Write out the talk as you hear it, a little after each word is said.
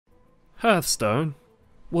Hearthstone?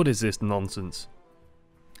 What is this nonsense?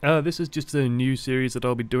 This is just a new series that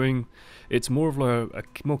I'll be doing. It's more of a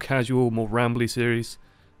more casual, more rambly series.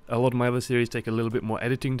 A lot of my other series take a little bit more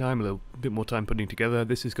editing time, a little bit more time putting together.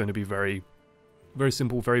 This is going to be very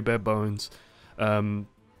simple, very bare bones. And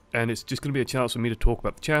it's just going to be a chance for me to talk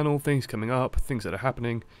about the channel, things coming up, things that are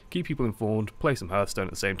happening, keep people informed, play some Hearthstone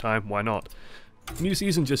at the same time, why not? New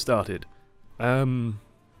season just started.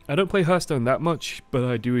 I don't play Hearthstone that much, but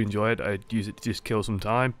I do enjoy it. I use it to just kill some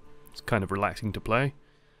time. It's kind of relaxing to play.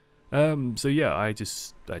 So yeah, I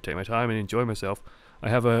take my time and enjoy myself. I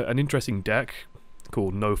have an interesting deck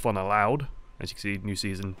called No Fun Allowed. As you can see, new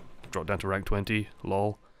season, dropped down to rank 20,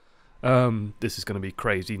 lol. This is going to be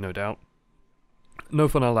crazy, no doubt. No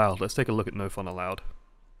Fun Allowed, let's take a look at No Fun Allowed.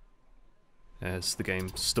 As the game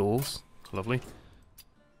stalls, lovely.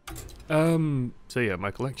 So yeah,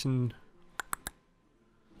 my collection.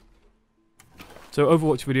 So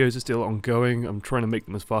Overwatch videos are still ongoing. I'm trying to make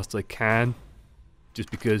them as fast as I can,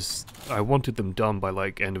 just because I wanted them done by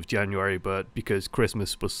like end of January, but because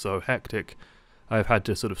Christmas was so hectic, I've had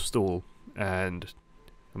to sort of stall, and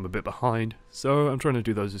I'm a bit behind. So I'm trying to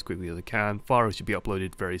do those as quickly as I can. Fireside should be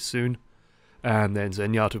uploaded very soon, and then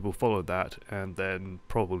Zenyatta will follow that, and then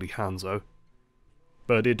probably Hanzo.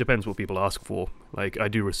 But it depends what people ask for. Like I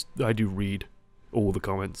do read all the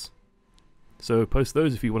comments, so post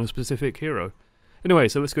those if you want a specific hero. Anyway,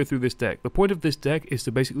 so let's go through this deck. The point of this deck is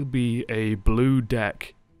to basically be a blue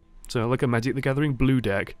deck. So like a Magic the Gathering blue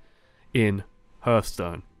deck in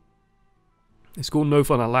Hearthstone. It's called No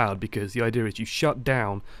Fun Allowed because the idea is you shut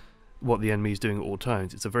down what the enemy is doing at all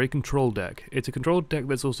times. It's a very controlled deck. It's a controlled deck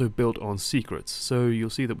that's also built on secrets. So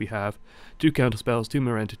you'll see that we have 2 counterspells, 2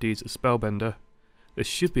 mirror entities, a spellbender. There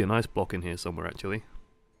should be a nice block in here somewhere actually,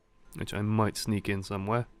 which I might sneak in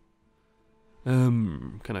somewhere.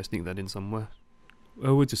 Can I sneak that in somewhere?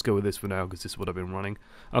 Well, we'll just go with this for now because this is what I've been running.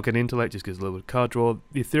 Arcane Intellect just gives a little bit of card draw.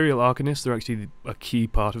 The Ethereal Arcanists are actually a key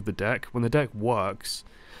part of the deck. When the deck works,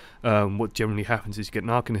 what generally happens is you get an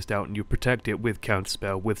Arcanist out and you protect it with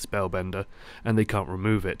Counterspell, with Spellbender, and they can't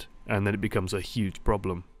remove it, and then it becomes a huge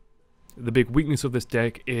problem. The big weakness of this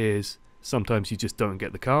deck is sometimes you just don't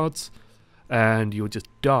get the cards, and you'll just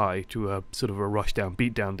die to a sort of a rush down,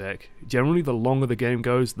 beat down deck. Generally, the longer the game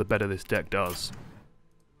goes, the better this deck does.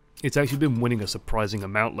 It's actually been winning a surprising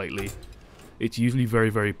amount lately. It's usually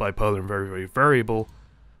very bipolar and very variable,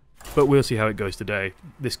 but we'll see how it goes today.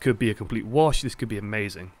 This could be a complete wash, this could be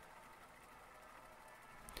amazing.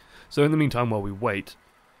 So in the meantime, while we wait,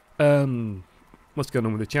 what's going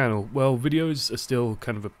on with the channel? Well, videos are still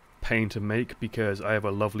kind of a pain to make because I have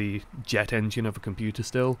a lovely jet engine of a computer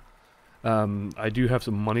still. I do have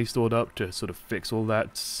some money stored up to sort of fix all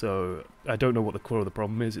that, so I don't know what the core of the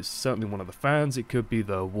problem is. It's certainly one of the fans. It could be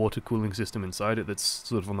the water cooling system inside it that's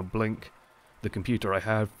sort of on the blink. The computer I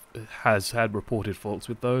have has had reported faults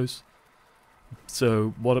with those.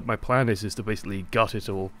 So what my plan is to basically gut it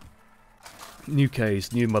all. New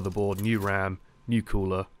case, new motherboard, new RAM, new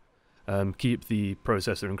cooler. Keep the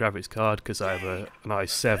processor and graphics card because I have an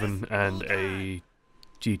i7 and a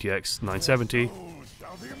GTX 970.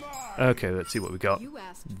 Okay, let's see what we got.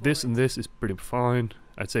 This and this is pretty fine.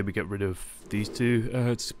 I'd say we get rid of these two.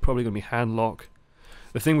 It's probably going to be handlock.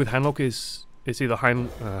 The thing with handlock is it's either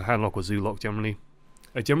handlock or zoo lock generally.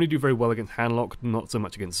 I generally do very well against handlock, not so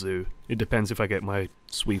much against zoo. It depends if I get my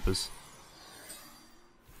sweepers.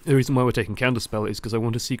 The reason why we're taking counterspell is because I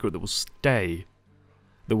want a secret that will stay.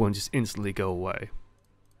 That won't just instantly go away.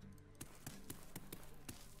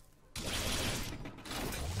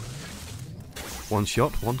 One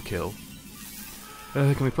shot, one kill.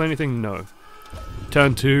 Can we play anything? No.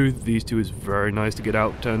 Turn 2, these two is very nice to get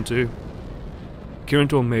out, turn 2.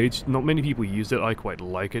 Kirin Mage, not many people use it, I quite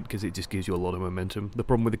like it because it just gives you a lot of momentum. The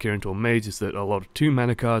problem with the Kirin Mage is that a lot of 2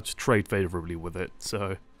 mana cards trade favourably with it,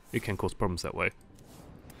 so it can cause problems that way.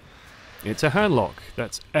 It's a handlock,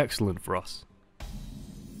 that's excellent for us.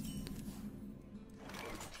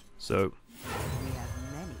 So,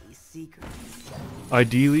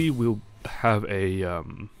 ideally we'll have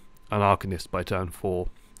an Arcanist by turn 4.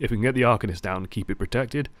 If we can get the Arcanist down and keep it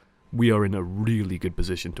protected, we are in a really good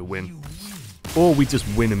position to win. Or we just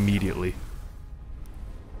win immediately.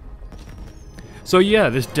 So yeah,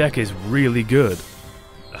 this deck is really good.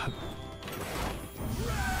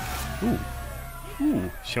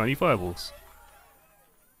 Ooh, shiny fireballs.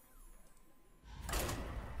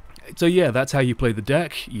 So yeah, that's how you play the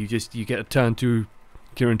deck. You get a turn 2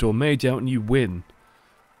 Kirin Mage out and you win.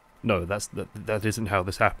 No, that isn't how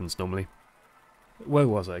this happens normally. Where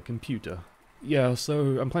was I? Computer. Yeah,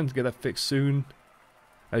 so I'm planning to get that fixed soon.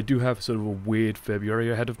 I do have sort of a weird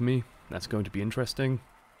February ahead of me. That's going to be interesting.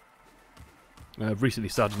 I've recently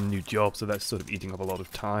started a new job, so that's sort of eating up a lot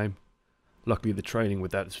of time. Luckily the training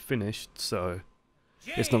with that is finished, so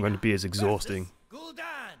it's not going to be as exhausting.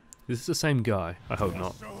 This is the same guy, I hope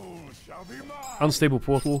not. Unstable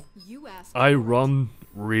portal. I run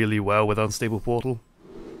really well with unstable portal.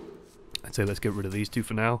 I'd say let's get rid of these two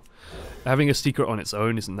for now. Having a secret on its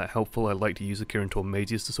own isn't that helpful. I like to use the Kirin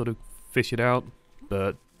Mages to sort of fish it out,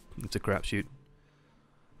 but it's a crapshoot.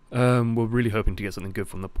 We're really hoping to get something good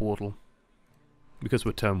from the portal. Because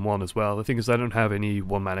we're turn 1 as well. The thing is I don't have any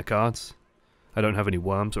 1 mana cards. I don't have any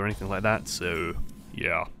worms or anything like that, so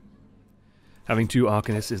yeah. Having 2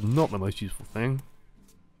 Arcanists is not the most useful thing.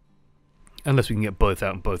 Unless we can get both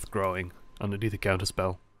out and both growing underneath a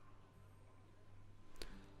counterspell.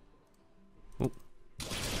 Oh.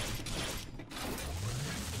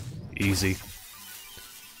 Easy.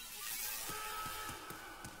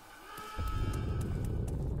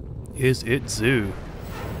 Is it Zoo?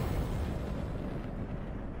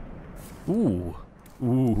 Ooh.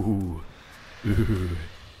 Ooh. Ooh.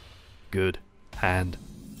 Good. Hand.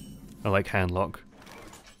 I like hand lock.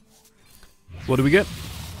 What do we get?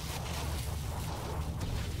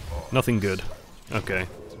 Nothing good. Okay.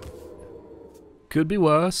 Could be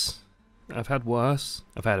worse. I've had worse.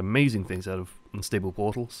 I've had amazing things out of unstable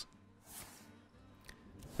portals.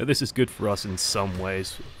 But this is good for us in some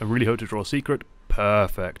ways. I really hope to draw a secret.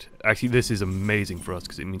 Perfect. Actually, this is amazing for us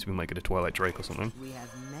because it means we might get a Twilight Drake or something. We have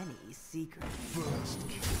many secrets.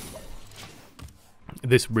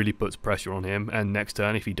 This really puts pressure on him, and next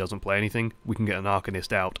turn, if he doesn't play anything, we can get an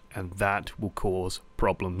Arcanist out, and that will cause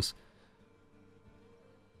problems.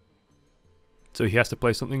 So he has to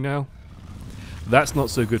play something now. That's not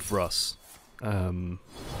so good for us.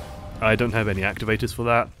 I don't have any activators for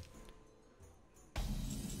that.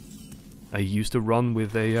 I used to run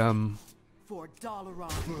with a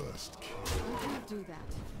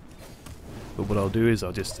But what I'll do is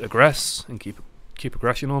I'll just aggress and keep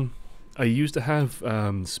aggression on. I used to have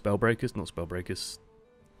spellbreakers, not spellbreakers.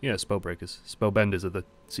 Yeah, spellbreakers. Spellbenders are the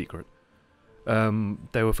secret.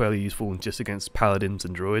 They were fairly useful just against paladins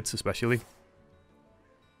and druids, especially.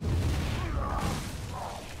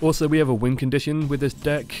 Also, we have a win condition with this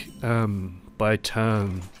deck. By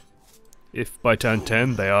turn, if by turn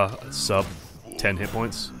 10 they are sub 10 hit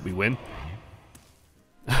points, we win.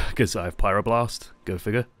 Because I have Pyroblast, go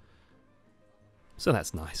figure. So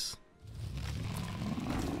that's nice.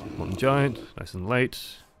 Molten Giant, nice and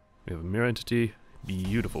late. We have a Mirror Entity,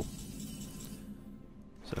 beautiful.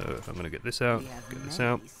 So I'm going to get this out, get this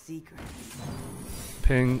out.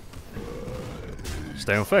 Ping.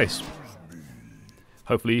 Stay on face.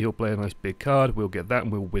 Hopefully he'll play a nice big card, we'll get that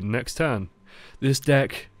and we'll win next turn. This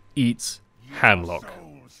deck eats handlock.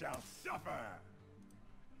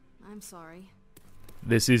 I'm sorry.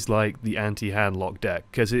 This is like the anti-handlock deck,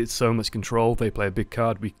 because it's so much control, they play a big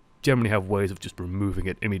card, we generally have ways of just removing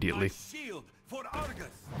it immediately.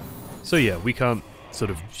 So yeah, we can't sort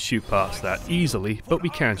of shoot past that easily, but we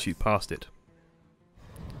can shoot past it.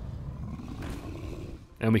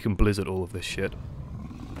 And we can blizzard all of this shit.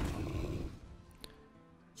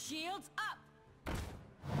 Shields up.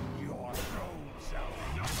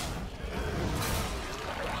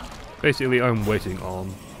 Basically, I'm waiting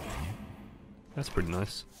on. That's pretty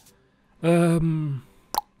nice. Let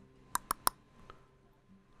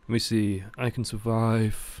me see. I can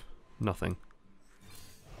survive nothing.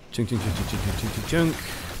 Chunk, chunk, chunk, chunk, chunk, chunk, chunk, chunk.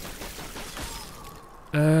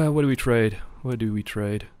 What do we trade? What do we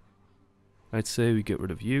trade? I'd say we get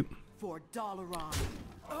rid of you.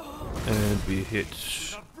 And we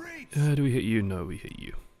hit. Do we hit you? No, we hit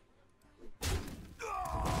you.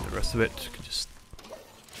 The rest of it can just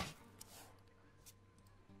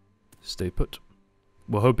stay put.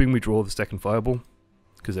 We're hoping we draw the second fireball,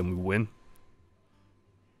 because then we win.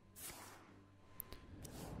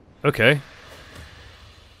 Okay.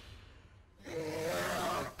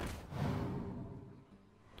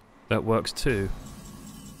 That works too.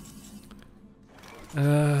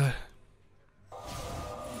 Bah.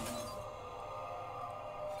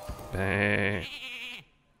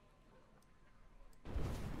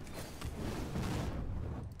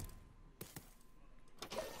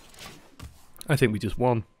 I think we just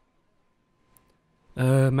won.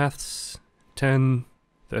 Maths 10,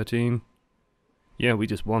 13. Yeah, we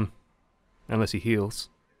just won. Unless he heals.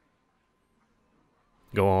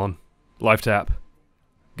 Go on. Life tap.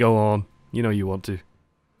 Go on. You know you want to.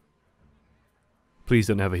 Please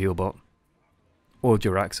don't have a heal bot. Or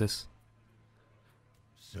Jiraxis.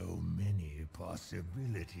 So many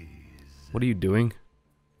possibilities. What are you doing?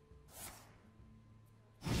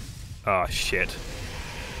 Ah, shit.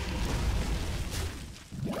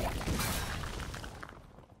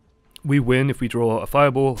 We win if we draw a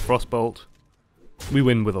fireball, frostbolt. We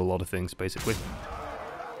win with a lot of things, basically.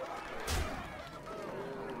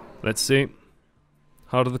 Let's see.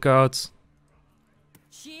 Heart of the cards.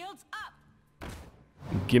 Shields up.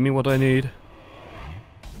 Give me what I need.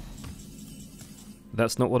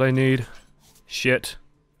 That's not what I need. Shit.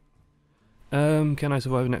 Can I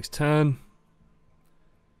survive the next turn?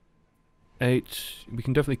 8. We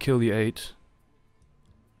can definitely kill the 8.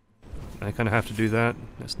 I kind of have to do that.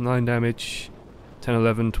 That's 9 damage. 10,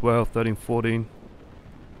 11, 12, 13, 14.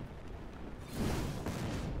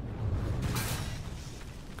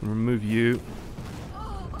 Can remove you.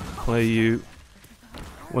 Play you.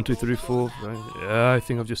 1, 2, 3, 4. Right. I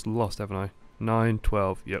think I've just lost, haven't I? 9,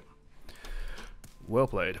 12. Yep. Well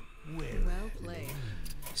played. Well played.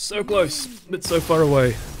 So close, but so far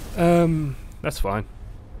away. That's fine.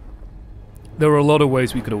 There were a lot of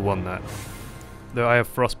ways we could have won that. Though I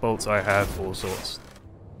have frostbolts, I have all sorts.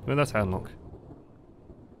 But that's handlock.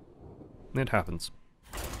 It happens.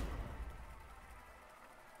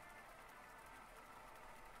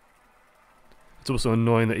 It's also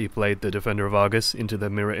annoying that he played the Defender of Argus into the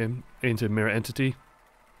mirror entity.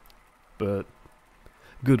 But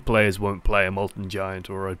good players won't play a Molten Giant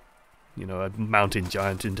or a Mountain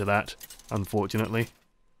Giant into that, unfortunately.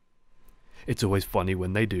 It's always funny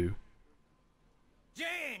when they do.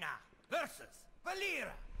 Jaina versus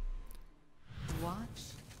Valera.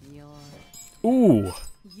 Watch your... Ooh!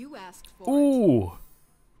 You asked for it. Ooh!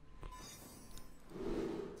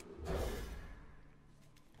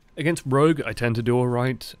 Against Rogue, I tend to do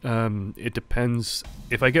alright. It depends.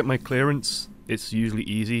 If I get my clearance, it's usually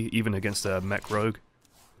easy, even against a mech Rogue.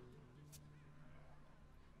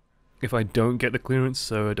 If I don't get the clearance,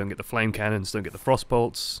 so I don't get the flame cannons, don't get the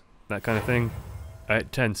frostbolts, that kind of thing,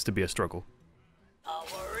 it tends to be a struggle.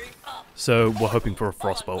 So we're hoping for a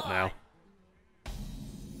frostbolt now.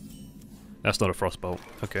 That's not a frostbolt.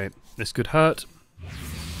 Okay, this could hurt.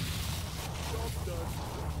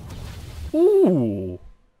 Ooh!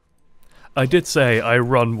 I did say I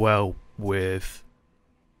run well with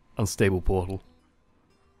Unstable Portal.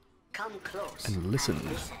 Come close And listen.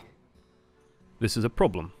 This is a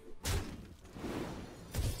problem.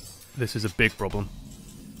 This is a big problem.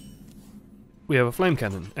 We have a flame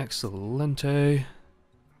cannon. Excelente.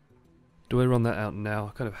 Do I run that out now?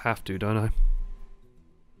 I kind of have to, don't I?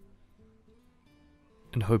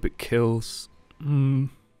 And hope it kills.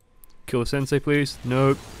 Kill a sensei, please.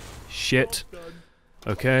 Nope. Shit.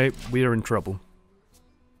 Okay, we are in trouble.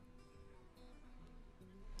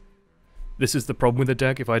 This is the problem with the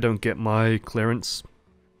deck if I don't get my clearance.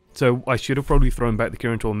 So I should have probably thrown back the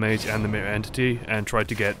Kirintor Mage and the Mirror Entity and tried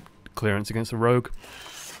to get clearance against the Rogue.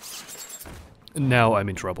 And now I'm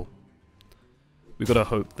in trouble. We've got to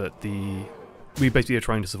hope that we basically are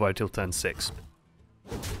trying to survive till turn 6.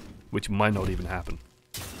 Which might not even happen.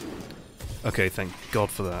 Okay, thank God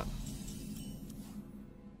for that.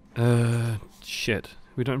 Shit.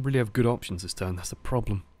 We don't really have good options this turn, that's the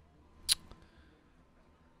problem.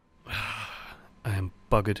 I am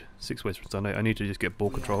buggered. 6 ways from Sunday. I need to just get ball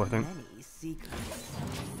control, I think.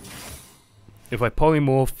 If I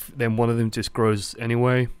polymorph, then one of them just grows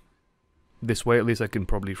anyway. This way, at least, I can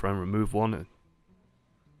probably try and remove one.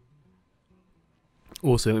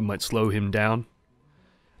 Also, it might slow him down.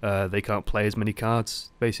 They can't play as many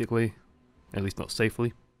cards, basically. At least not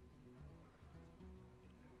safely.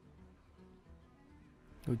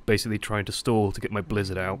 I'm basically trying to stall to get my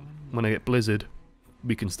Blizzard out. When I get Blizzard,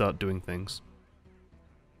 we can start doing things.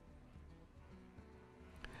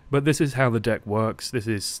 But this is how the deck works. This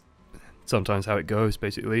is sometimes how it goes,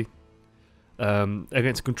 basically.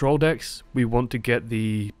 Against control decks, we want to get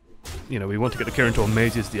the Kirintor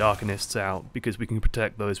Mages, the Arcanists out, because we can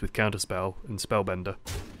protect those with Counterspell and Spellbender.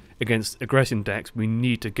 Against aggression decks, we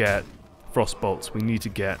need to get Frostbolts, we need to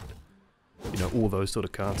get, all those sort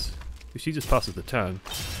of cards. If she just passes the turn.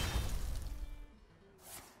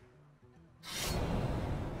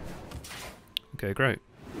 Okay, great.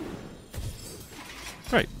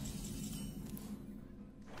 Great.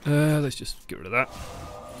 Let's just get rid of that.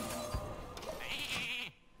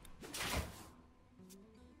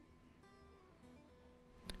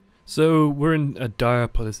 So we're in a dire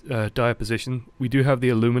position. We do have the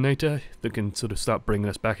Illuminator that can sort of start bringing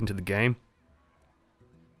us back into the game.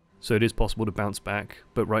 So it is possible to bounce back,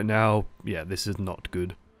 but right now, yeah, this is not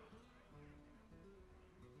good.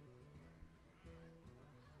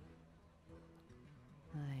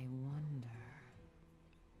 I wonder.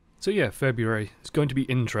 So yeah, February. It's going to be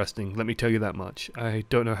interesting, let me tell you that much. I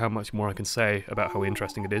don't know how much more I can say about how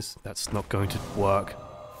interesting it is. That's not going to work.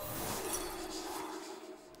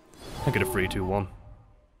 I get a 3-2-1.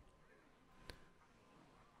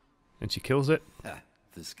 And she kills it.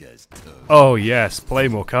 This guy's toast. Oh yes, play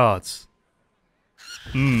more cards.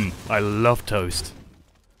 I love toast.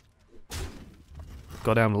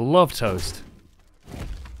 Goddamn love toast.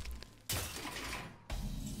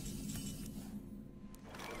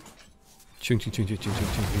 Chunk, chunk, chunk, chunk, chunk,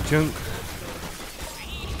 chunk, chunk, chunk.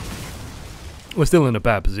 We're still in a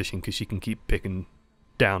bad position because she can keep picking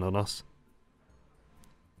down on us.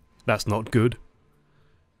 That's not good.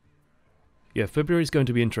 Yeah, February is going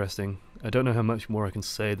to be interesting. I don't know how much more I can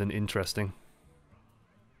say than interesting.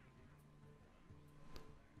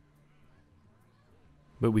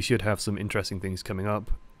 But we should have some interesting things coming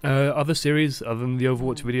up. Other series, other than the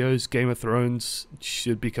Overwatch videos, Game of Thrones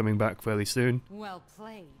should be coming back fairly soon. Well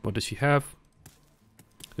played. What does she have?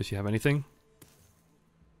 Does she have anything?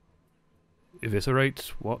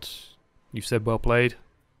 Eviscerate? What? You said well played?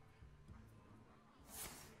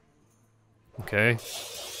 Okay.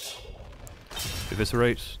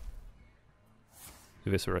 Eviscerate.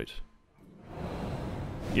 Eviscerate.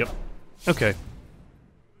 Yep. Okay.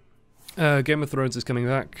 Game of Thrones is coming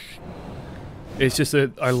back. It's just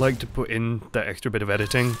that I like to put in that extra bit of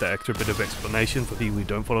editing, that extra bit of explanation for people who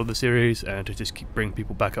don't follow the series, and to just bring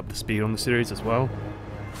people back up to speed on the series as well.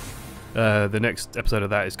 The next episode of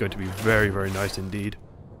that is going to be very, very nice indeed,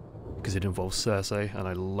 because it involves Cersei, and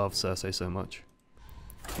I love Cersei so much.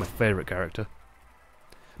 My favourite character.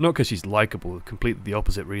 Not because she's likeable, completely the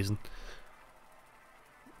opposite reason.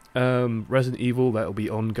 Resident Evil, that'll be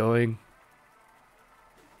ongoing.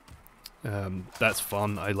 That's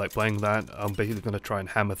fun, I like playing that. I'm basically going to try and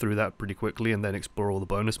hammer through that pretty quickly and then explore all the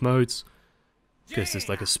bonus modes. Because there's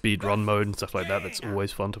like a speed run mode and stuff like that that's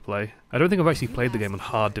always fun to play. I don't think I've actually played the game on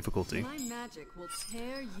hard difficulty. My magic will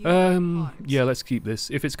tear you apart. Yeah, let's keep this.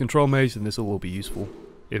 If it's control mage, then this will all be useful.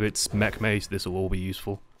 If it's mech mage, this will all be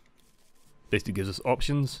useful. Basically gives us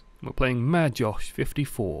options. We're playing Mad Josh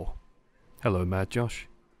 54. Hello, Mad Josh.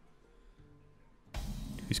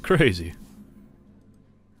 He's crazy.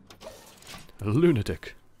 A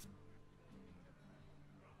lunatic.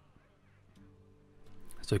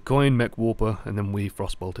 So coin, mech warper, and then we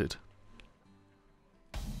frostbolt it.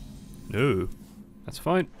 No. That's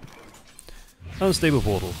fine. Unstable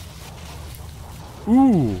portal.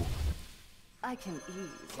 Ooh! I can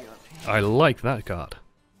ease your pain. I like that card.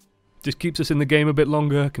 Just keeps us in the game a bit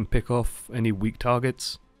longer, can pick off any weak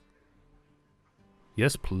targets.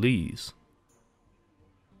 Yes, please.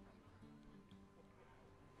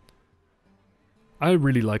 I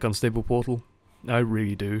really like Unstable Portal. I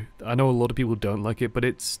really do. I know a lot of people don't like it, but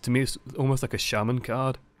it's, to me, it's almost like a shaman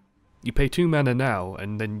card. You pay 2 mana now,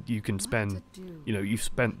 and then you can spend, you know, you've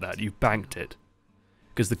spent that, you've banked it.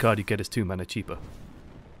 Because the card you get is 2 mana cheaper.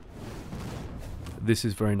 This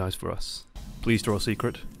is very nice for us. Please draw a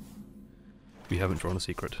secret. We haven't drawn a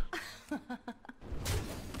secret.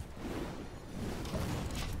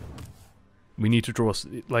 We need to draw,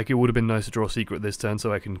 like, it would have been nice to draw a secret this turn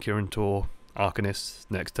so I can Kirin Tor, Arcanist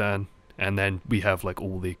next turn, and then we have, like,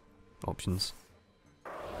 all the options.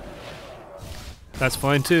 That's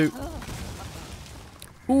fine too.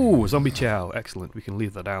 Ooh, Zombie Chow. Excellent. We can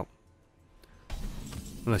leave that out.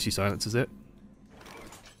 Unless she silences it.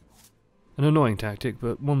 An annoying tactic,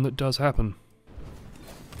 but one that does happen.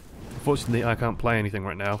 Unfortunately, I can't play anything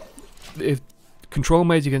right now. If Control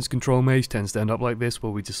Mage against Control Mage tends to end up like this,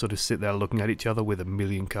 where we just sort of sit there looking at each other with a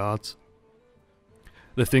million cards.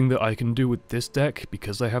 The thing that I can do with this deck,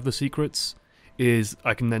 because I have the secrets, is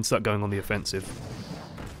I can then start going on the offensive.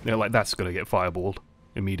 You know, like, that's going to get fireballed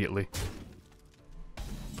immediately.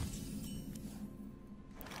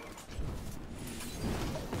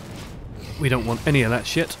 We don't want any of that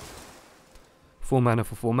shit. 4 mana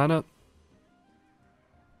for 4 mana.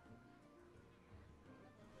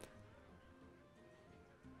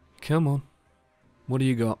 Come on. What do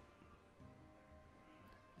you got?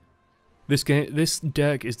 This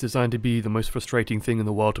deck is designed to be the most frustrating thing in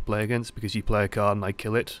the world to play against, because you play a card and I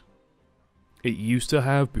kill it. It used to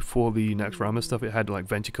have, before the Naxxramas stuff, it had like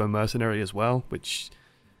Venture Mercenary as well, which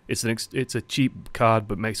it's a cheap card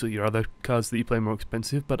but makes all your other cards that you play more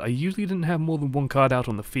expensive, but I usually didn't have more than 1 card out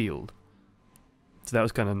on the field. So that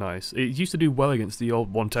was kind of nice. It used to do well against the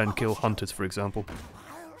old 1-turn kill hunters, for example.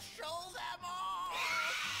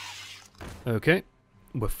 Okay,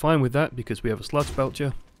 we're fine with that because we have a Sludge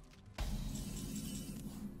Belcher.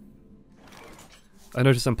 I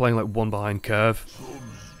notice I'm playing like 1 behind curve.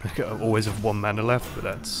 I always have 1 mana left, but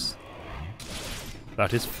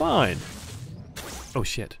that is fine. Oh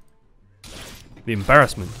shit. The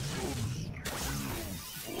embarrassment.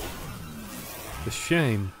 The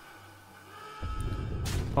shame.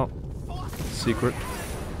 Oh. Secret.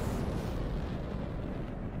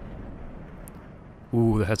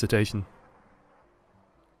 Ooh, the hesitation.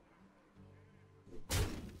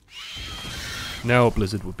 Now a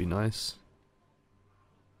blizzard would be nice.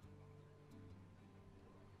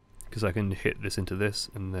 Because I can hit this into this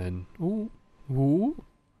and then... Ooh. Ooh.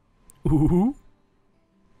 Ooh.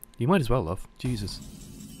 You might as well, love. Jesus.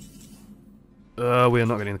 We are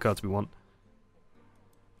not getting the cards we want.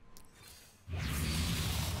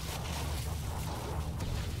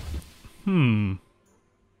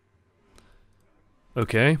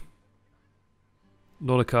 Okay.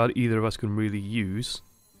 Not a card either of us can really use.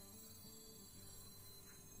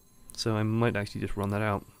 So I might actually just run that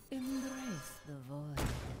out. Embrace the void.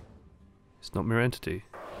 It's not mirror entity.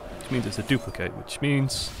 Which means it's a duplicate, which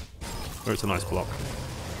means... Or it's a nice block.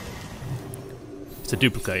 It's a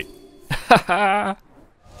duplicate. Haha!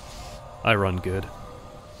 I run good.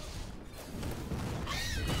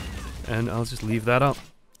 And I'll just leave that up.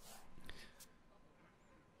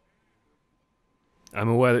 I'm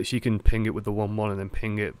aware that she can ping it with the 1-1 and then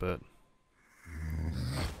ping it, but...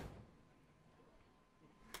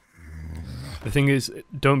 The thing is,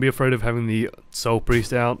 don't be afraid of having the Soul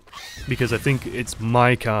Priest out, because I think it's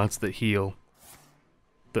my cards that heal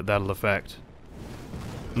that'll affect,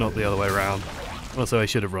 not the other way around. Also, I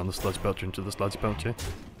should have run the Sludge Belcher into the Sludge Belcher.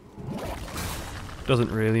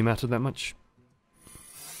 Doesn't really matter that much.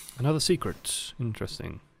 Another secret.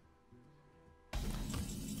 Interesting.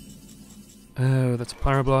 Oh, that's a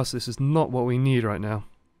Pyroblast. This is not what we need right now.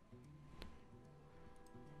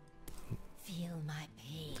 Feel my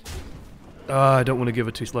pain. I don't want to give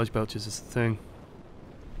her 2 Sludge Belches, is the thing.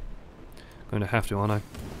 Going to have to, aren't I?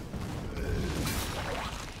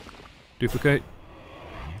 Duplicate?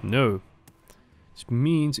 No. Which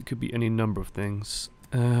means it could be any number of things.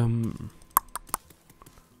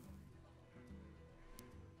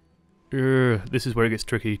 This is where it gets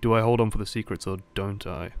tricky. Do I hold on for the secrets or don't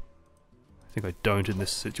I? I think I don't in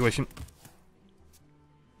this situation.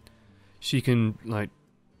 She can, like,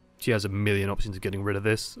 she has a million options of getting rid of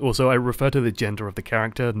this. Also, I refer to the gender of the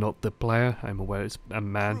character, not the player. I'm aware it's a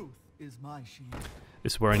man. This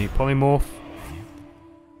is where I need polymorph.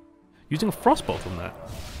 Using a frostbolt on that.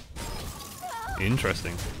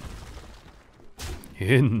 Interesting.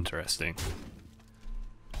 Interesting.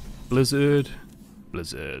 Blizzard.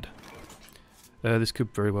 Blizzard. This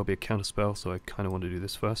could very well be a counterspell, so I kind of want to do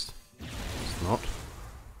this first. It's not.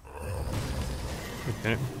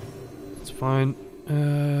 Okay. It's fine.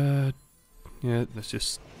 Yeah, let's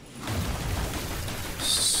just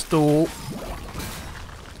stall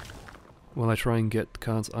while I try and get the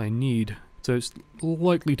cards I need. So it's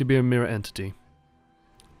likely to be a mirror entity.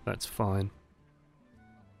 That's fine.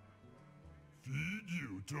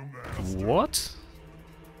 What?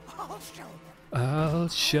 I'll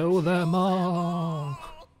show them all.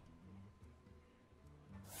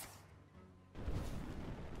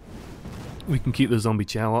 We can keep the zombie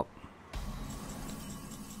chow up.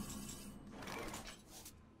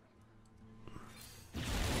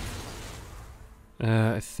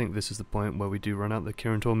 I think this is the point where we do run out the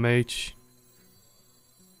Kirintor Mage.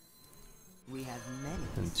 We have many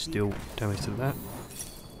And still damage to that.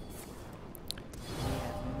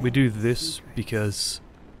 We do this because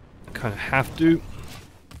I kind of have to.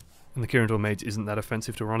 And the Kirintor Mage isn't that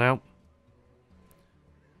offensive to run out.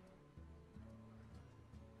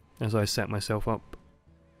 As I set myself up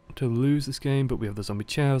to lose this game, but we have the zombie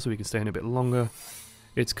chow so we can stay in a bit longer.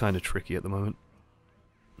 It's kind of tricky at the moment.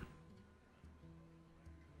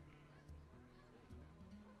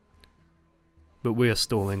 But we are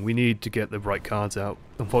stalling. We need to get the right cards out.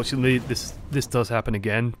 Unfortunately, this does happen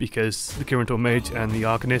again because the Kirintor Mage and the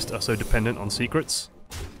Arcanist are so dependent on secrets.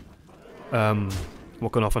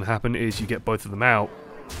 What can often happen is you get both of them out,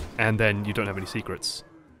 and then you don't have any secrets.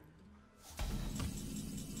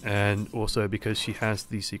 And also because she has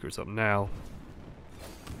these secrets up now.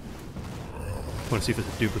 I want to see if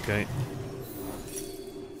it's a duplicate.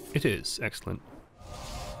 It is. Excellent.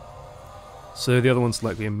 So the other one's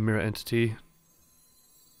likely a mirror entity.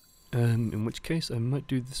 In which case I might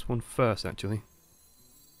do this one first, actually.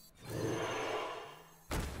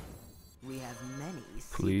 We have many.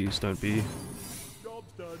 Please don't be.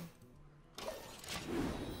 Job's done.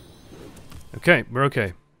 Okay, we're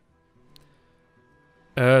okay.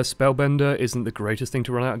 Spellbender isn't the greatest thing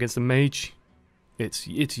to run out against a mage. It's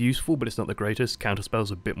useful, but it's not the greatest.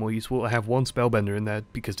 Counterspell's a bit more useful. I have one Spellbender in there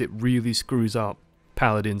because it really screws up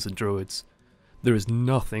paladins and druids. There is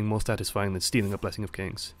nothing more satisfying than stealing a Blessing of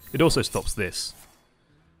Kings. It also stops this.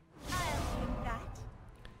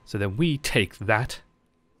 So then we take that.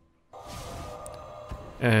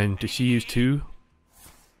 And does she use 2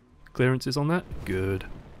 clearances on that? Good.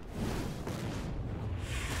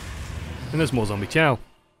 And there's more zombie chow.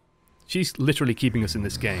 She's literally keeping us in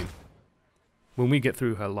this game. When we get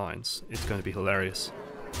through her lines, it's going to be hilarious.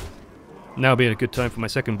 Now would be a good time for my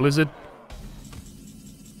second blizzard.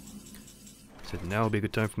 So now would be a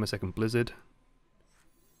good time for my second blizzard.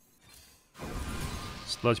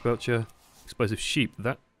 Sludge belcher, explosive sheep.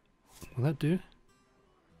 Will that do?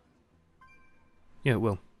 Yeah, it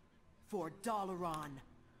will. For Dalaran.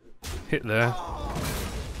 Hit there.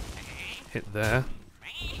 Hit there.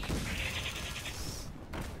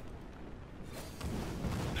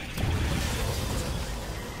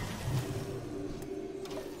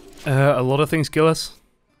 A lot of things kill us.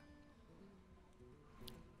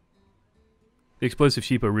 The explosive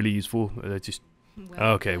sheep are really useful. They're just...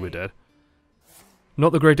 Okay, we're dead.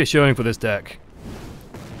 Not the greatest showing for this deck.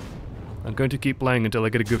 I'm going to keep playing until I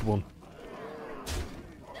get a good one.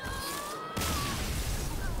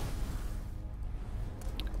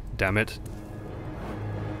 Damn it.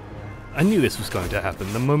 I knew this was going to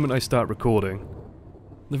happen the moment I start recording.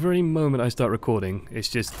 The very moment I start recording, it's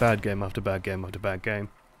just bad game after bad game after bad game.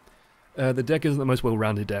 The deck isn't the most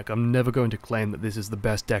well-rounded deck. I'm never going to claim that this is the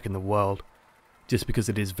best deck in the world, just because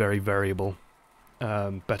it is very variable.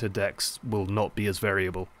 Better decks will not be as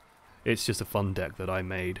variable. It's just a fun deck that I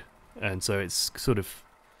made, and so it's sort of...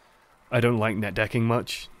 I don't like net decking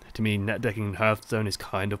much. To me, net decking in Hearthstone is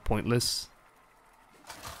kind of pointless.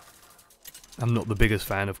 I'm not the biggest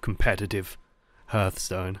fan of competitive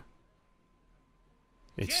Hearthstone.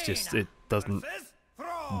 It's just, it doesn't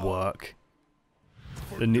work.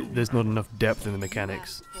 There's not enough depth in the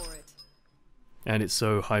mechanics. And it's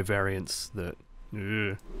so high variance that...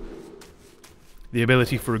 Ugh. The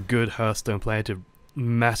ability for a good Hearthstone player to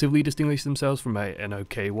massively distinguish themselves from an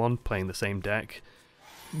okay one playing the same deck.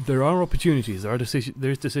 There are opportunities, there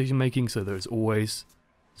is decision making, so there's always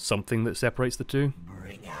something that separates the two.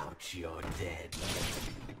 Bring out your dead.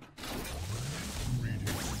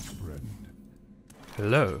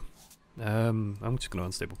 Hello. I'm just going to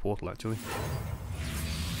unstable portal actually.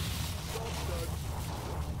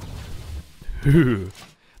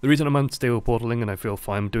 The reason I'm unstable portaling and I feel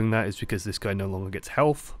fine doing that is because this guy no longer gets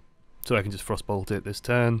health, so I can just frostbolt it this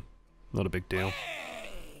turn. Not a big deal.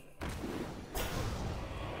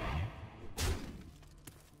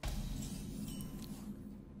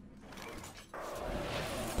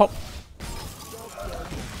 Pop!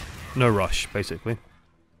 No rush, basically.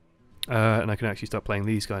 And I can actually start playing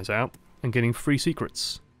these guys out and getting free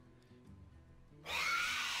secrets.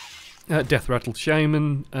 Death Rattle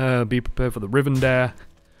Shaman, be prepared for the Rivendare.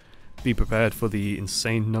 Be prepared for the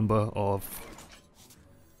insane number of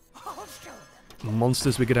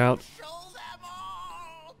monsters we get out.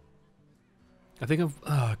 I think I've...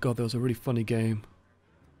 Oh god, that was a really funny game.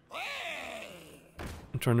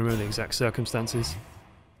 I'm trying to remember the exact circumstances.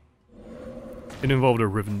 It involved a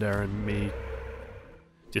Rivendare and me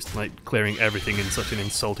just like clearing everything in such an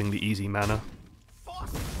insultingly easy manner.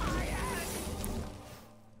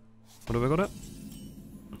 What have I got up?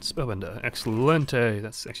 Spellbender. Excelente.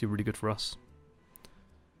 That's actually really good for us.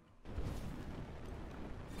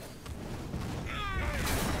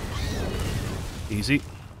 Easy.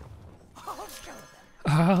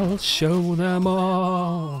 I'll show them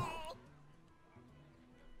all.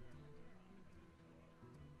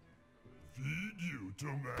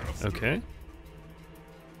 Okay.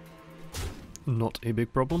 Not a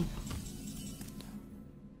big problem.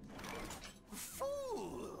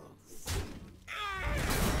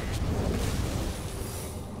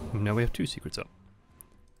 Now we have 2 secrets up.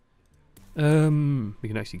 We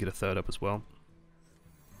can actually get a 3rd up as well.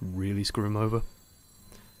 Really screw him over.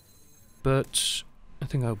 But I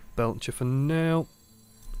think I'll belcher for now.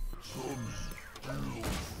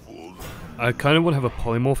 I kind of want to have a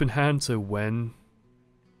polymorph in hand, so when...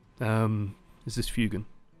 is this Fugan?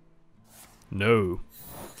 No.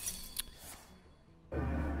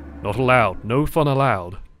 Not allowed. No fun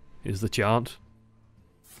allowed, is the chant.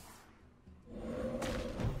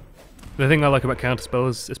 The thing I like about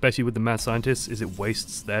counterspells, especially with the mad scientists, is it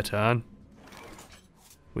wastes their turn,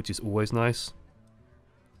 which is always nice.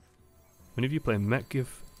 Whenever you play a mech,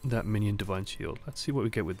 give that minion Divine Shield. Let's see what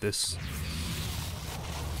we get with this.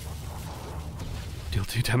 Deal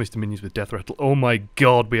 2 damage to minions with Death Rattle. Oh my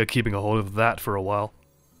god, we are keeping a hold of that for a while.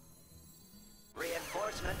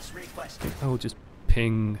 Reinforcements requested. I will just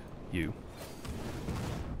ping you.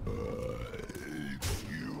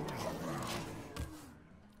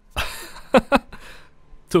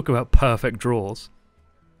 Talk about perfect draws.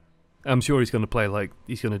 I'm sure he's going to play like,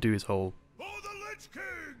 he's going to do his whole...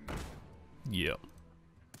 Yeah.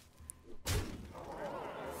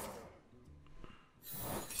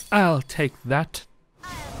 I'll take that.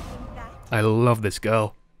 I love this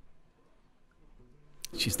girl.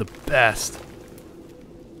 She's the best.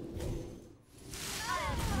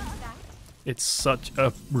 It's such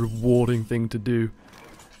a rewarding thing to do.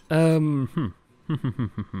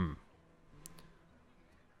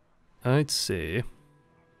 I'd say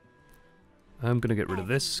I'm gonna get rid of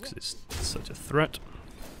this because it's such a threat.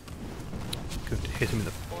 Going to hit him in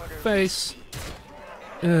the face.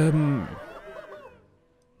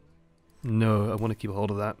 No, I want to keep a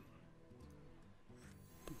hold of that.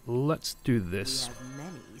 Let's do this. We have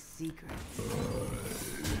many secrets.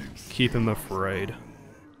 Keep him afraid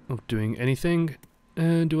of doing anything.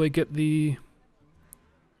 And do I get the...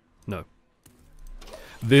 No.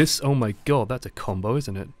 This, oh my god, that's a combo,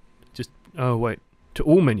 isn't it? Just, oh wait, to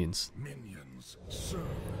all minions. Minions,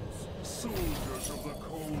 servants, soldiers of the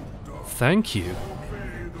cold dark. Thank you.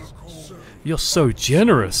 Obey the cold. You're so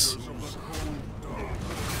generous.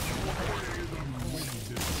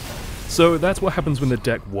 So that's what happens when the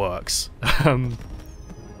deck works.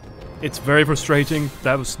 It's very frustrating.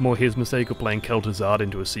 That was more his mistake of playing Kel'Thuzad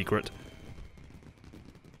into a secret.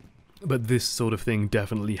 But this sort of thing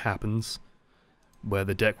definitely happens, where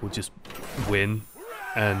the deck will just win,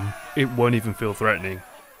 and it won't even feel threatening.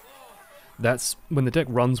 That's when the deck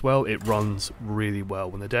runs well, it runs really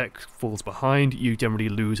well. When the deck falls behind, you generally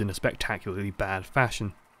lose in a spectacularly bad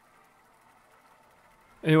fashion.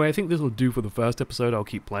 Anyway, I think this will do for the first episode. I'll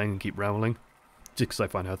keep playing and keep rambling, just because I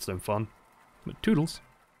find Hearthstone fun. But toodles.